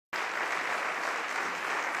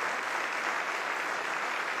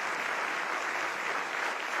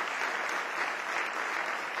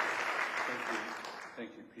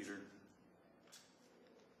Thank you, Peter.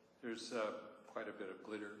 There's quite a bit of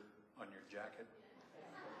glitter on your jacket.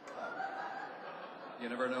 You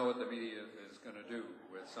never know what the media is going to do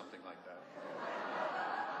with something like that.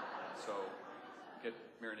 So get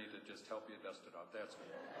Myrni to just help you dust it off. That's good.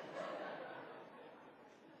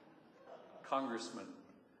 Congressman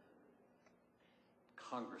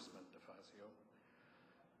DeFazio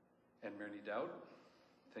and Myrni Dowd,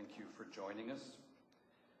 thank you for joining us.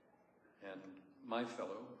 And my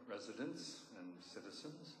fellow residents and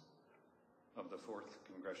citizens of the 4th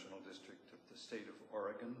Congressional District of the state of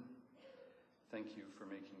Oregon, thank you for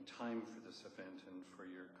making time for this event and for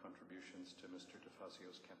your contributions to Mr.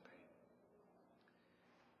 DeFazio's campaign.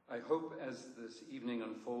 I hope as this evening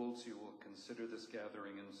unfolds, you will consider this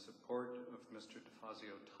gathering in support of Mr.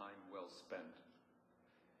 DeFazio time well spent.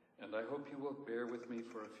 And I hope you will bear with me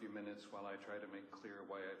for a few minutes while I try to make clear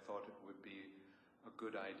why I thought it would be a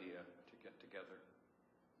good idea to get together.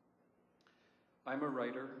 I'm a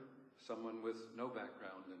writer, someone with no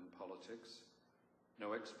background in politics,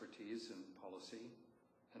 no expertise in policy,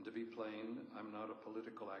 and to be plain, I'm not a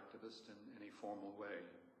political activist in any formal way.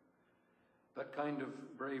 That kind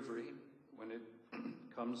of bravery, when it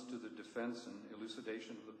comes to the defense and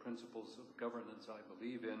elucidation of the principles of governance I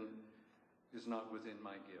believe in, is not within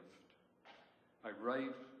my gift. I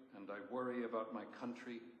write and I worry about my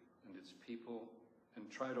country and its people and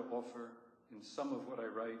try to offer, in some of what I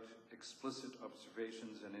write, explicit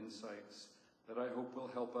observations and insights that I hope will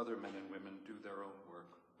help other men and women do their own work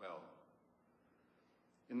well.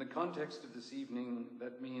 In the context of this evening,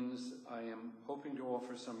 that means I am hoping to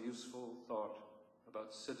offer some useful thought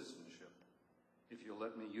about citizenship, if you'll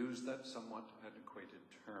let me use that somewhat antiquated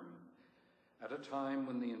term, at a time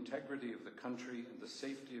when the integrity of the country and the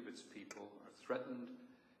safety of its people are threatened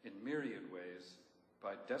in myriad ways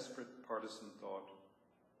by desperate partisan thought,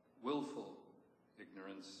 willful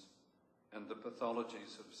ignorance, and the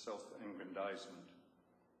pathologies of self-aggrandizement.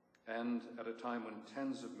 And at a time when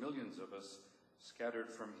tens of millions of us,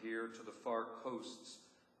 scattered from here to the far coasts,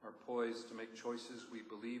 are poised to make choices we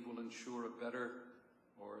believe will ensure a better,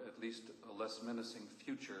 or at least a less menacing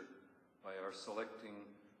future by our selecting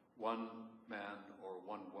one man or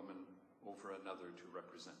one woman over another to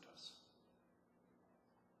represent us.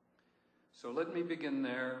 So let me begin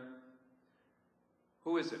there.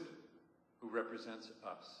 Who is it who represents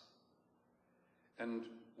us? And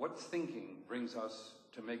what thinking brings us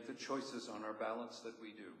to make the choices on our ballots that we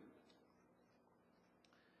do?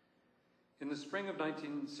 In the spring of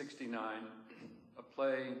 1969, a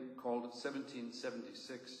play called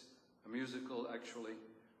 1776, a musical actually,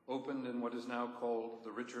 opened in what is now called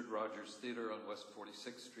the Richard Rogers Theater on West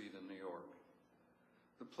 46th Street in New York.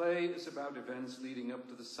 The play is about events leading up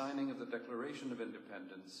to the signing of the Declaration of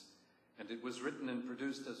Independence, and it was written and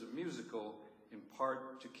produced as a musical in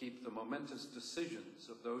part to keep the momentous decisions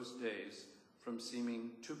of those days from seeming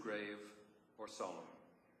too grave or solemn.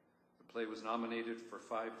 The play was nominated for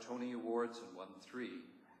 5 Tony Awards and won 3,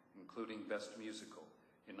 including Best Musical.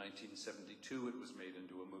 In 1972, it was made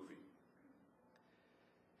into a movie.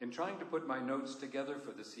 In trying to put my notes together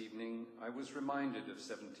for this evening, I was reminded of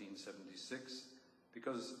 1776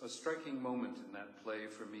 because a striking moment in that play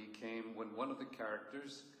for me came when one of the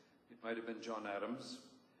characters, it might have been John Adams,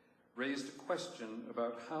 raised a question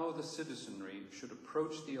about how the citizenry should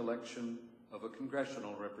approach the election of a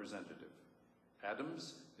congressional representative.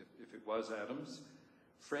 Adams, if it was Adams,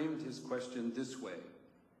 framed his question this way: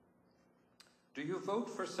 do you vote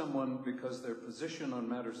for someone because their position on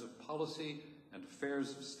matters of policy and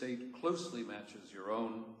affairs of state closely matches your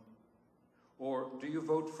own? Or do you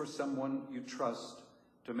vote for someone you trust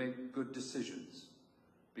to make good decisions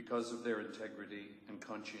because of their integrity and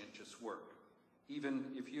conscientious work, even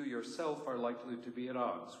if you yourself are likely to be at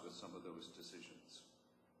odds with some of those decisions?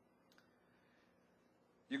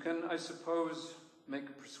 You can, I suppose, make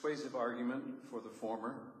a persuasive argument for the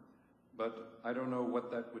former, but I don't know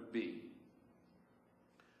what that would be.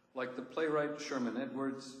 Like the playwright Sherman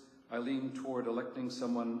Edwards, I lean toward electing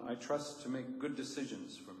someone I trust to make good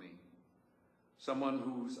decisions for me, someone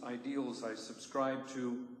whose ideals I subscribe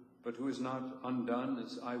to, but who is not undone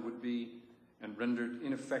as I would be and rendered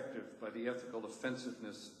ineffective by the ethical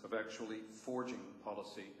offensiveness of actually forging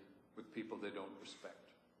policy with people they don't respect.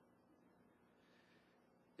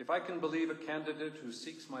 If I can believe a candidate who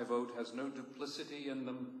seeks my vote has no duplicity in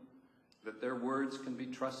them, that their words can be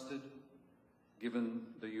trusted, given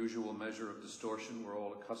the usual measure of distortion we're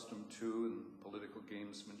all accustomed to in political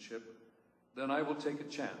gamesmanship, then I will take a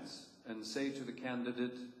chance and say to the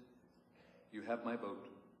candidate, you have my vote.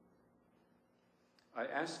 I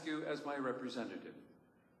ask you as my representative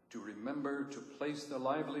to remember to place the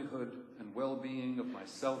livelihood and well-being of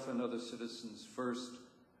myself and other citizens first,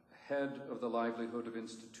 ahead of the livelihood of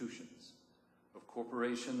institutions, of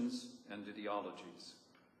corporations and ideologies.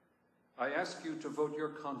 I ask you to vote your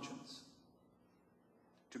conscience,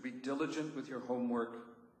 to be diligent with your homework,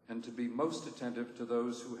 and to be most attentive to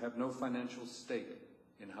those who have no financial stake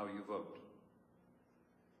in how you vote.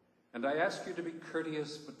 And I ask you to be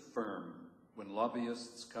courteous but firm when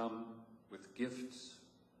lobbyists come with gifts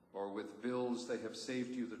or with bills they have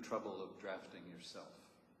saved you the trouble of drafting yourself.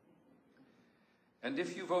 And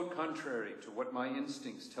if you vote contrary to what my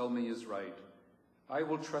instincts tell me is right, I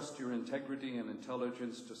will trust your integrity and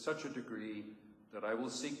intelligence to such a degree that I will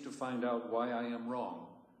seek to find out why I am wrong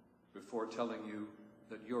before telling you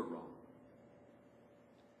that you're wrong.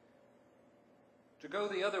 To go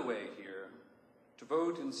the other way here, to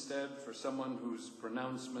vote instead for someone whose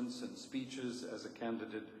pronouncements and speeches as a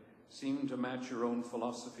candidate seem to match your own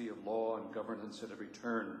philosophy of law and governance at every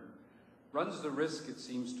turn, runs the risk, it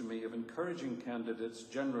seems to me, of encouraging candidates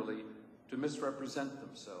generally to misrepresent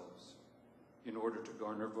themselves in order to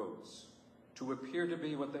garner votes, to appear to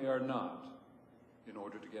be what they are not in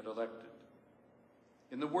order to get elected.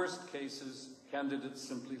 In the worst cases, candidates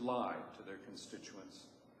simply lie to their constituents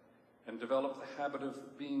and develop the habit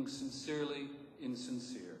of being sincerely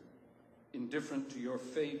insincere, indifferent to your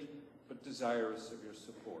fate but desirous of your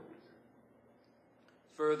support.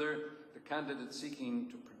 Further, the candidate seeking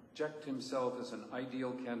to project himself as an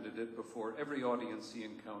ideal candidate before every audience he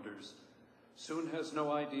encounters soon has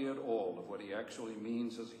no idea at all of what he actually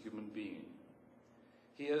means as a human being.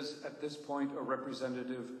 He is, at this point, a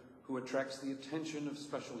representative who attracts the attention of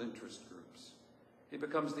special interest groups. He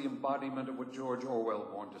becomes the embodiment of what George Orwell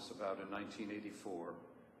warned us about in 1984,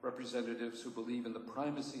 representatives who believe in the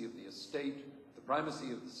primacy of the state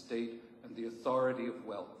and the authority of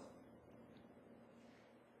wealth,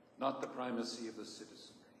 not the primacy of the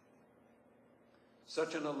citizenry.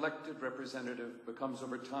 Such an elected representative becomes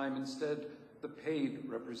over time instead the paid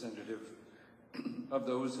representative of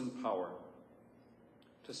those in power.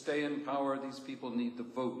 To stay in power, these people need the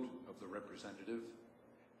vote of the representative,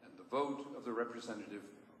 and the vote of the representative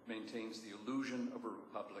maintains the illusion of a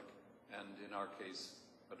republic and, in our case,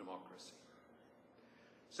 a democracy.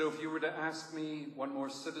 So if you were to ask me, one more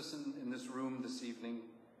citizen in this room this evening,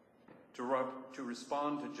 to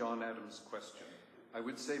respond to John Adams' question, I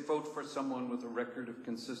would say vote for someone with a record of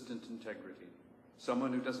consistent integrity,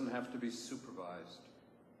 someone who doesn't have to be supervised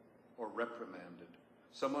or reprimanded,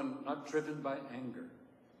 someone not driven by anger,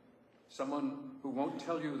 someone who won't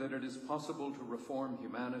tell you that it is possible to reform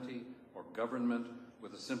humanity or government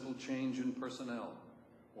with a simple change in personnel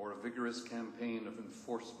or a vigorous campaign of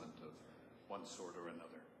enforcement of one sort or another.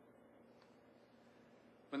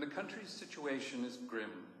 When the country's situation is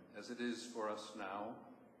grim, as it is for us now,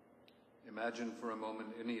 imagine for a moment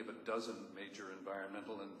any of a dozen major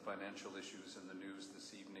environmental and financial issues in the news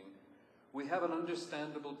this evening, we have an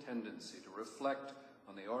understandable tendency to reflect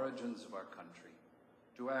on the origins of our country,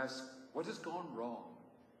 to ask, what has gone wrong?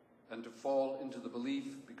 And to fall into the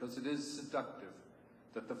belief, because it is seductive,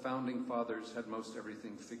 that the Founding Fathers had most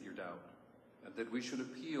everything figured out, and that we should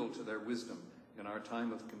appeal to their wisdom in our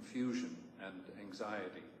time of confusion and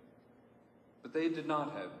anxiety. But they did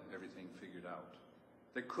not have everything figured out.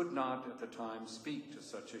 They could not, at the time, speak to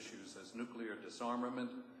such issues as nuclear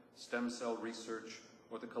disarmament, stem cell research,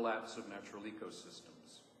 or the collapse of natural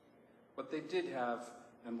ecosystems. What they did have,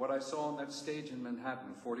 and what I saw on that stage in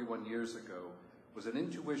Manhattan 41 years ago, was an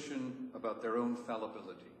intuition about their own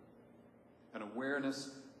fallibility, an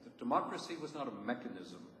awareness that democracy was not a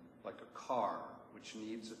mechanism like a car which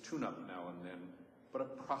needs a tune-up now and then, but a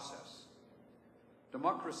process.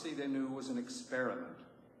 Democracy, they knew, was an experiment,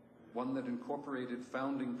 one that incorporated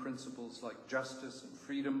founding principles like justice and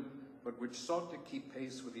freedom, but which sought to keep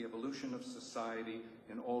pace with the evolution of society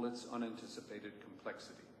in all its unanticipated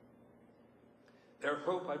complexity. Their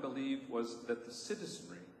hope, I believe, was that the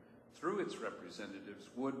citizenry, through its representatives,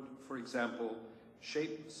 would, for example,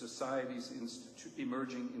 shape society's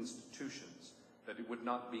emerging institutions, that it would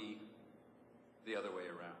not be the other way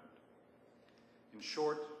around. In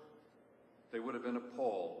short, they would have been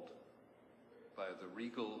appalled by the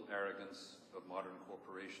regal arrogance of modern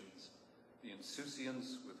corporations, the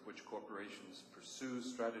insouciance with which corporations pursue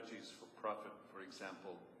strategies for profit, for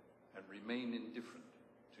example, and remain indifferent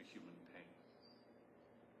to human pain.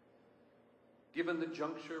 Given the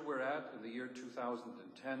juncture we're at in the year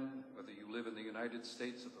 2010, whether you live in the United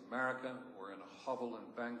States of America or in a hovel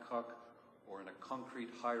in Bangkok or in a concrete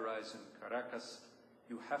high-rise in Caracas,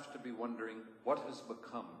 you have to be wondering what has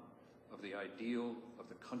become of the ideal of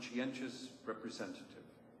the conscientious representative,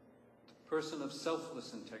 the person of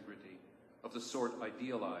selfless integrity, of the sort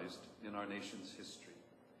idealized in our nation's history.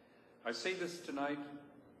 I say this tonight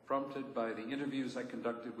prompted by the interviews I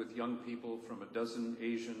conducted with young people from a dozen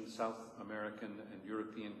Asian, South American, and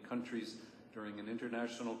European countries during an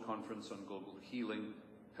international conference on global healing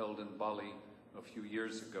held in Bali a few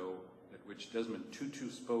years ago, at which Desmond Tutu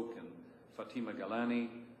spoke and Fatima Galani,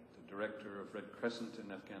 the director of Red Crescent in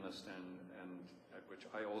Afghanistan, and at which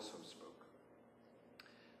I also spoke.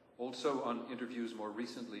 Also on interviews more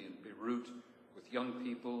recently in Beirut with young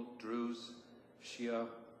people, Druze, Shia,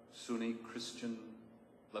 Sunni, Christian,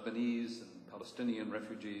 Lebanese, and Palestinian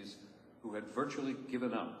refugees who had virtually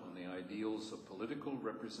given up on the ideals of political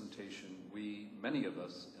representation we, many of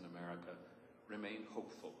us in America, remain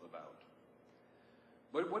hopeful about.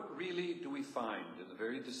 But what really do we find in the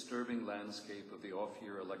very disturbing landscape of the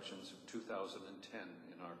off-year elections of 2010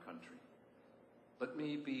 in our country? Let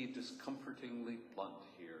me be discomfortingly blunt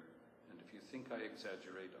here, and if you think I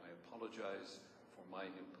exaggerate, I apologize for my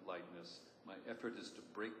impoliteness. My effort is to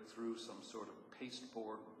break through some sort of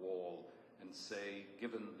pasteboard wall and say,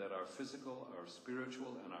 given that our physical, our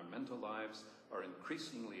spiritual, and our mental lives are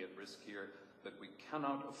increasingly at risk here, that we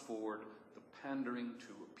cannot afford the pandering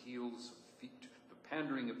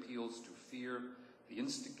appeals to fear, the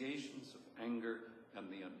instigations of anger,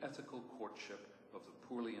 and the unethical courtship of the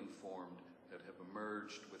poorly informed that have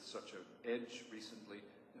emerged with such an edge recently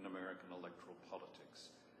in American electoral politics.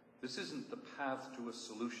 This isn't the path to a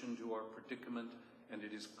solution to our predicament, and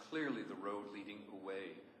it is clearly the road leading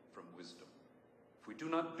away from wisdom. If we do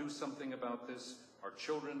not do something about this, our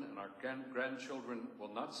children and our grandchildren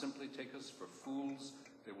will not simply take us for fools,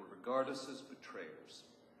 they will regard us as betrayers,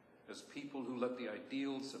 as people who let the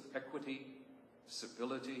ideals of equity,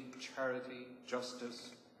 civility, charity,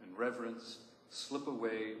 justice, and reverence slip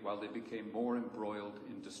away while they became more embroiled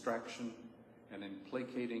in distraction and in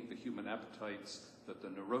placating the human appetites that the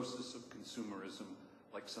neurosis of consumerism,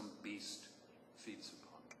 like some beast, feeds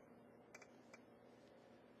upon.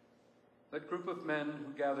 That group of men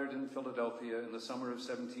who gathered in Philadelphia in the summer of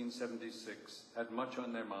 1776 had much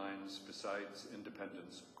on their minds besides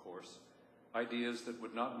independence, of course, ideas that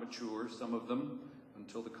would not mature, some of them,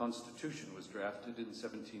 until the Constitution was drafted in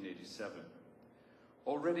 1787.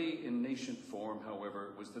 Already in nascent form,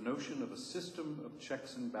 however, was the notion of a system of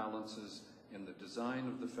checks and balances in the design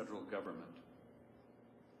of the federal government.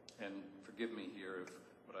 And forgive me here if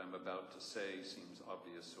what I'm about to say seems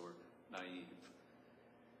obvious or naive.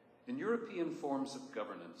 In European forms of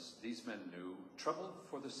governance, these men knew, trouble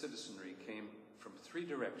for the citizenry came from three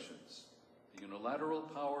directions: the unilateral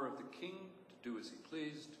power of the king to do as he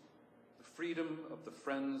pleased, the freedom of the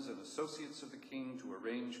friends and associates of the king to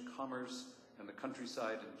arrange commerce and the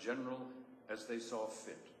countryside in general as they saw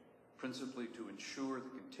fit, principally to ensure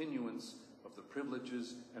the continuance of the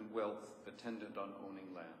privileges and wealth attendant on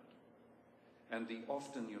owning land, and the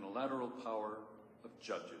often unilateral power of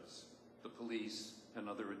judges, the police, and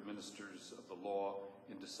other administrators of the law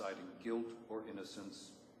in deciding guilt or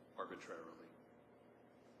innocence arbitrarily.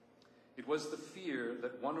 It was the fear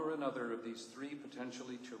that one or another of these three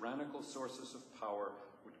potentially tyrannical sources of power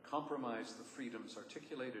would compromise the freedoms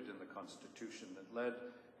articulated in the Constitution that led,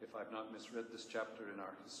 if I've not misread this chapter in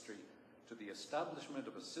our history, to the establishment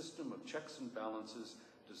of a system of checks and balances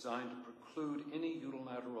designed to preclude any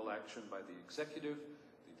unilateral action by the executive,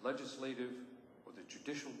 the legislative, or the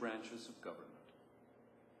judicial branches of government.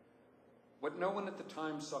 What no one at the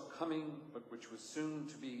time saw coming, but which was soon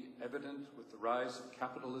to be evident with the rise of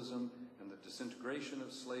capitalism and the disintegration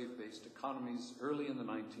of slave-based economies early in the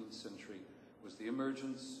 19th century, was the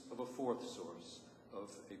emergence of a fourth source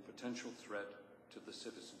of a potential threat to the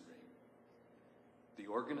citizenry: the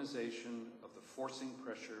organization of the forcing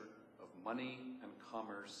pressure of money and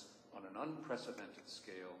commerce on an unprecedented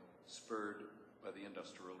scale, spurred by the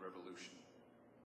Industrial Revolution.